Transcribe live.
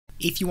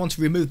If you want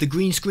to remove the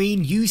green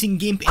screen using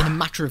GIMP in a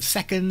matter of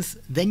seconds,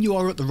 then you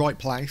are at the right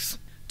place.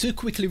 To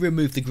quickly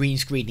remove the green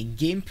screen in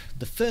GIMP,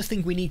 the first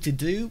thing we need to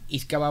do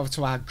is go over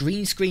to our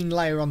green screen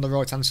layer on the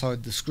right hand side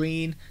of the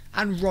screen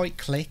and right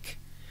click.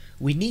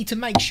 We need to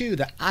make sure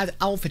that Add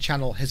Alpha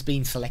Channel has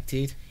been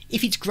selected.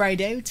 If it's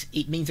greyed out,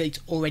 it means that it's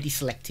already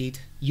selected.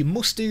 You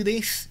must do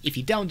this. If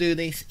you don't do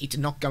this, it's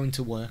not going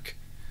to work.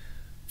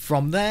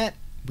 From there,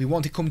 we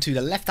want to come to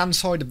the left hand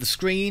side of the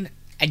screen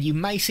and you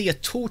may see a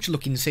torch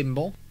looking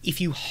symbol.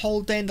 If you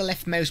hold down the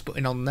left mouse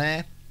button on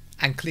there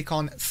and click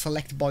on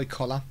Select by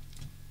Colour.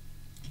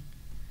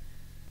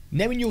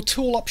 Now in your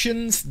tool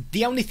options,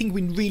 the only thing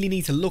we really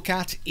need to look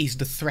at is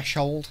the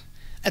threshold.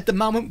 At the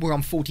moment we're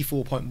on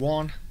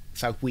 44.1,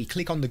 so if we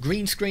click on the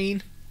green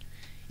screen,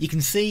 you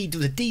can see it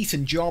does a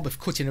decent job of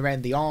cutting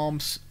around the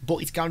arms, but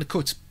it's going to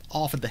cut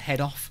half of the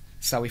head off.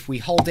 So if we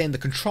hold down the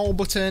control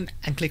button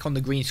and click on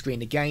the green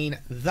screen again,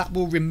 that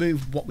will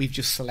remove what we've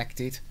just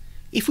selected.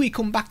 If we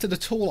come back to the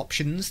tool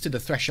options to the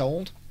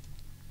threshold,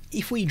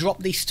 if we drop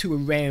this to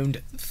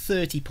around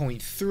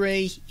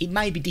 30.3, it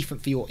may be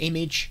different for your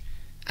image.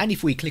 And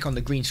if we click on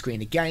the green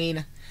screen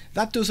again,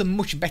 that does a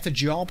much better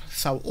job.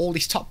 So all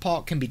this top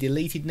part can be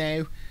deleted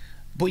now,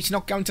 but it's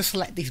not going to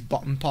select this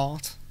bottom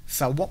part.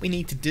 So what we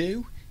need to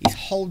do is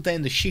hold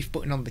down the shift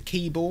button on the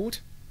keyboard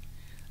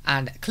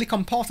and click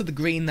on part of the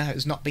green that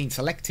has not been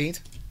selected.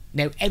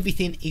 Now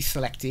everything is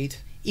selected.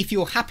 If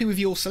you're happy with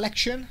your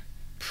selection,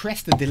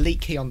 press the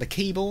delete key on the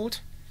keyboard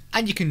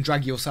and you can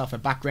drag yourself a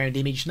background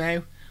image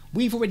now.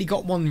 We've already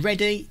got one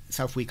ready,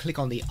 so if we click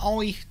on the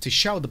eye to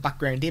show the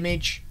background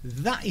image,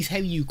 that is how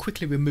you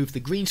quickly remove the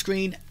green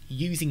screen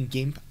using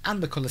GIMP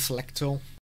and the colour select tool.